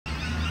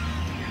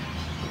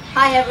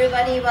Hi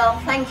everybody, well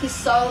thank you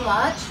so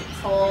much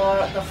for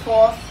the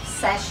fourth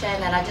session,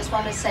 and I just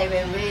want to say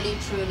we're really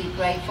truly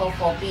grateful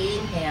for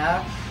being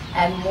here,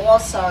 and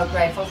more so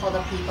grateful for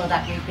the people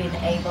that we've been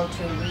able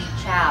to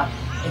reach out.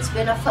 It's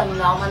been a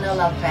phenomenal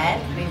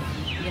event. We've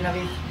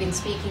been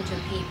speaking to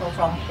people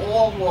from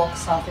all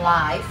walks of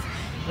life,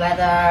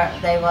 whether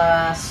they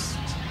were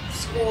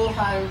school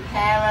home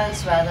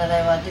parents, whether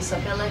they were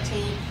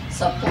disability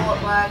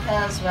support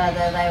workers,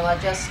 whether they were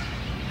just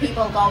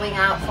people going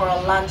out for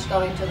a lunch,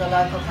 going to the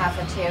local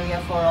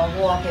cafeteria for a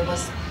walk. It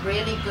was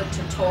really good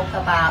to talk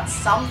about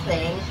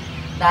something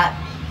that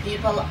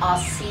people are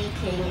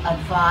seeking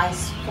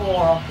advice for,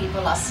 or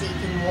people are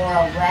seeking more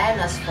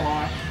awareness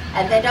for,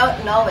 and they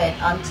don't know it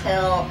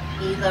until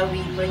either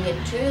we bring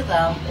it to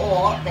them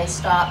or they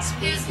start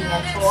speaking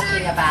and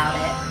talking about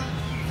it.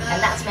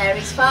 And that's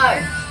Mary's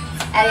phone.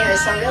 Anyway,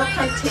 so we'll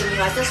continue.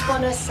 I just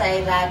want to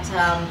say that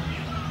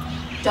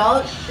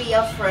don't be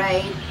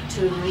afraid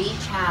to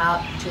reach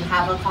out, to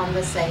have a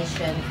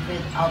conversation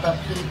with other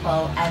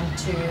people, and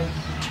to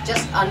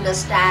just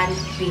understand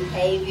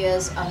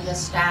behaviors,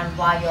 understand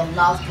why your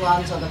loved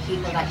ones or the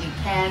people that you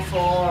care for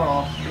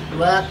or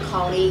work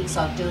colleagues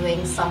are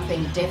doing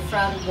something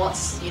different.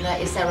 Is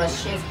there a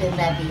shift in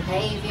their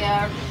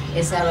behavior?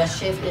 Is there a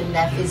shift in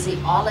their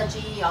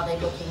physiology? Are they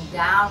looking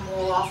down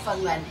more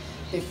often when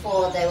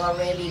before they were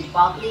really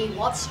bubbly?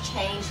 What's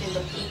changed in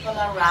the people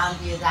around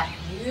you that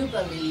you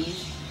believe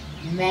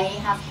may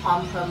have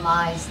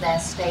compromised their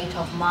state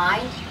of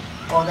mind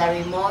or their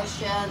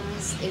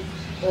emotions,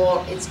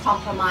 or it's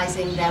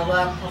compromising their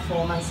work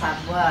performance at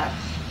work?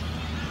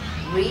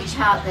 Reach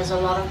out. There's a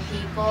lot of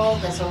people,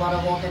 there's a lot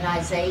of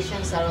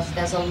organizations,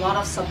 there's a lot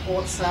of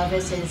support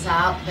services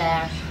out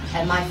there,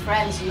 and my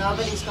friends,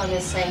 nobody's going to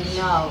say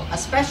no,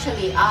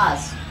 especially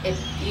us.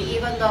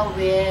 Even though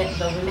we're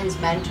the Women's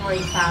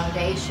Mentoring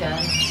Foundation,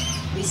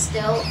 we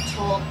still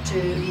talk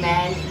to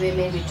men,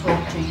 women, we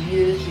talk to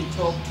youth, we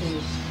talk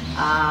to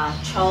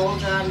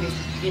children.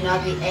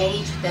 The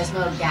age, there's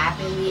no gap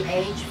in the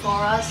age for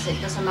us. It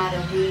doesn't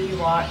matter who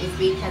you are. If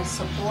we can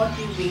support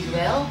you, we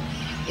will.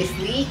 If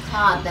we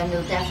can't, then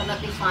we'll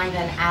definitely find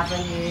an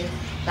avenue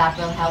that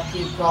will help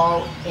you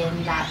go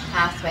in that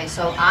pathway.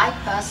 So I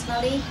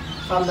personally,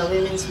 from the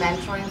Women's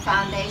Mentoring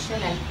Foundation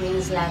and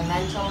Queensland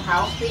Mental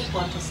Health Week,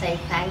 want to say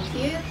thank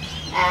you.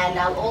 And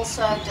I'll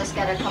also just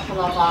get a couple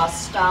of our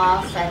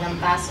staff and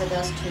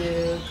ambassadors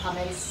to come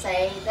and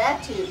say their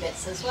 2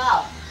 bits as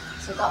well.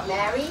 So we've got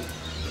Mary.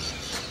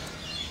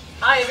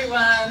 Hi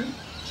everyone,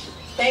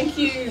 thank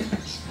you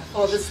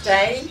for this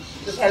day.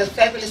 We've had a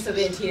fabulous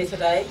event here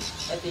today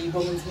at the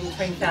Women's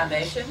Mentoring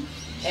Foundation,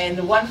 and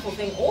the wonderful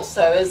thing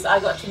also is I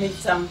got to meet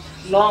some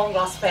long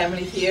lost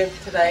family here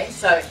today,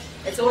 so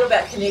it's all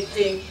about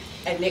connecting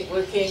and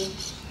networking,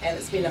 and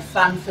it's been a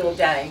fun-filled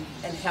day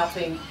and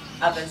helping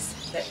others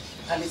that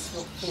are less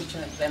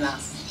fortunate than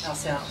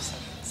ourselves.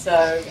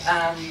 So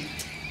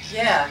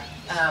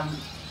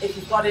if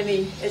you've got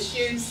any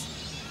issues,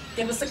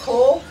 give us a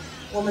call,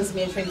 Women's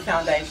Mentoring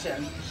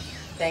Foundation.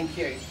 Thank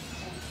you.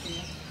 Thank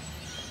you.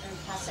 And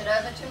pass it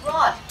over to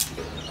Rod.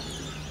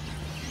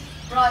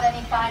 Rod,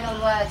 any final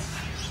words?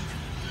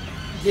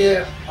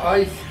 Yeah,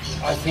 I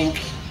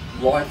think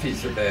life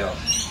is about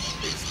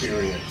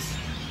experience.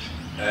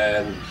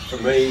 And for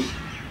me,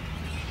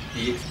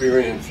 the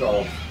experience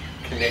of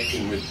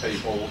connecting with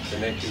people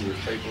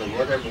in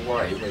whatever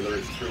way, whether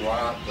it's through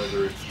art,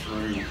 whether it's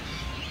through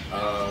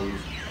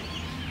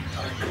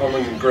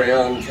common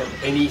grounds of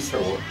any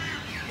sort,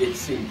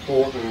 it's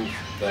important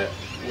that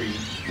we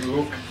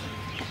look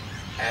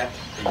at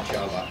each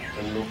other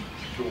and look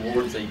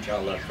towards each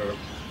other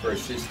for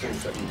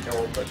assistance and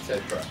help,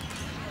 etc.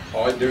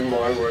 I do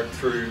my work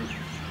through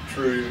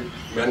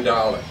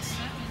mandalas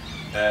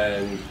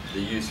and the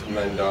use of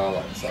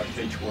mandalas. I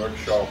teach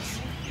workshops.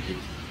 If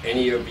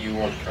any of you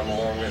want to come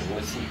along and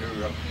listen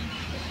to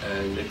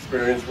and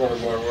experience one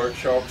of my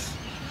workshops,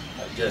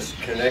 just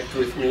connect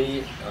with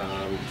me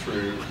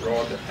through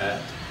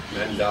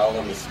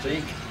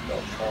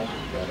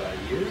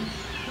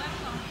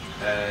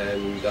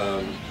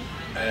rod@mandalamystique.com.au,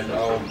 and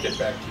I'll get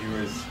back to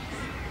you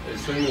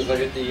as soon as I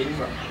get the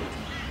email.